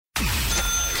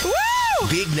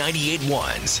Big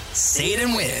 98.1's Say It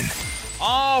and Win.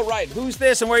 All right, who's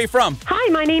this and where are you from? Hi,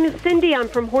 my name is Cindy. I'm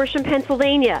from Horsham,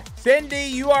 Pennsylvania. Cindy,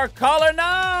 you are caller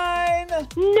 9. No,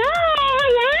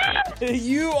 I am?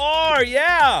 You are,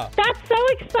 yeah. That's so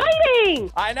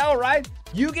exciting. I know, right?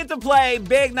 You get to play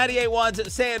Big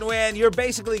 98.1's Say and Win. You're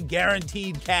basically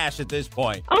guaranteed cash at this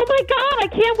point. Oh, my God. I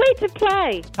can't wait to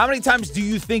play. How many times do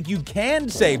you think you can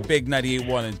say Big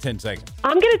 98.1 in 10 seconds?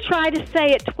 I'm going to try to say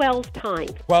it 12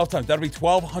 times. 12 times. That'll be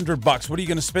 $1,200. What are you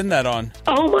going to spend that on?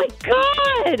 Oh, my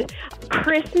God.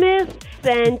 Christmas.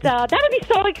 And that would be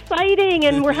so exciting.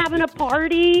 And we're having a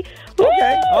party. Woo!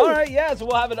 Okay. All right. Yeah. So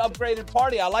we'll have an upgraded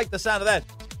party. I like the sound of that.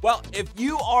 Well, if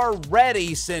you are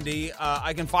ready, Cindy,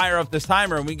 I can fire up this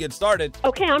timer and we get started.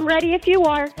 Okay, I'm ready if you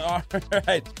are. All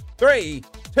right. 3,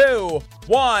 2,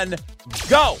 1,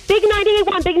 go. Big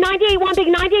 98.1, Big 98.1, Big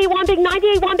 98.1, Big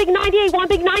 98.1, Big 98.1,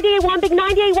 Big 98.1, Big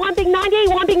 98.1, Big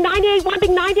 98.1, Big 98.1, Big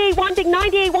 98.1, Big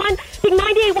 98.1, Big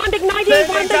 98.1, Big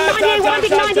 98.1,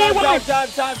 Big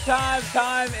 98.1.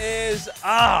 Time is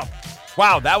up.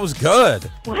 Wow, that was good.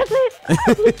 Was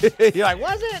it? You're like,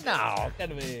 was it? No,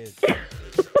 kind of is.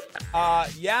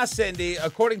 Yeah, Cindy,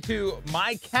 according to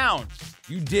my count,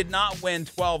 you did not win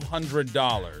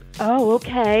 $1,200. Oh,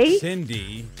 okay.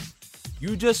 Cindy,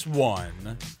 you just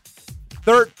won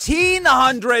 $1,300.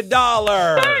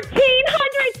 $1,300!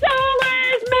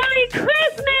 Merry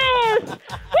Christmas!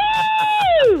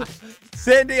 Woo!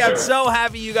 Cindy, I'm so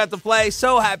happy you got to play.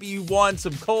 So happy you won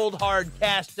some cold, hard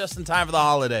cash just in time for the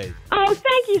holidays. Oh,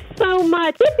 thank you so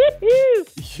much.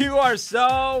 You are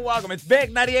so welcome. It's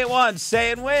Big 98.1.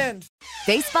 Say and Win.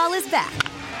 Baseball is back,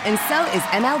 and so is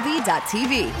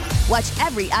MLB.tv. Watch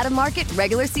every out-of-market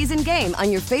regular season game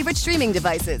on your favorite streaming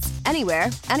devices, anywhere,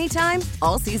 anytime,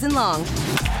 all season long.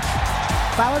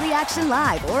 Follow the action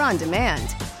live or on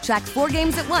demand. Track 4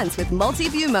 games at once with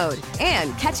multi-view mode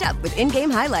and catch up with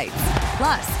in-game highlights.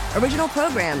 Plus, original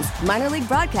programs, minor league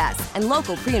broadcasts, and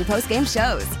local pre- and post-game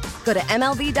shows. Go to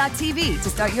MLB.tv to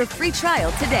start your free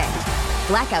trial today.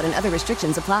 Blackout and other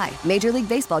restrictions apply. Major League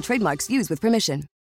Baseball trademarks used with permission.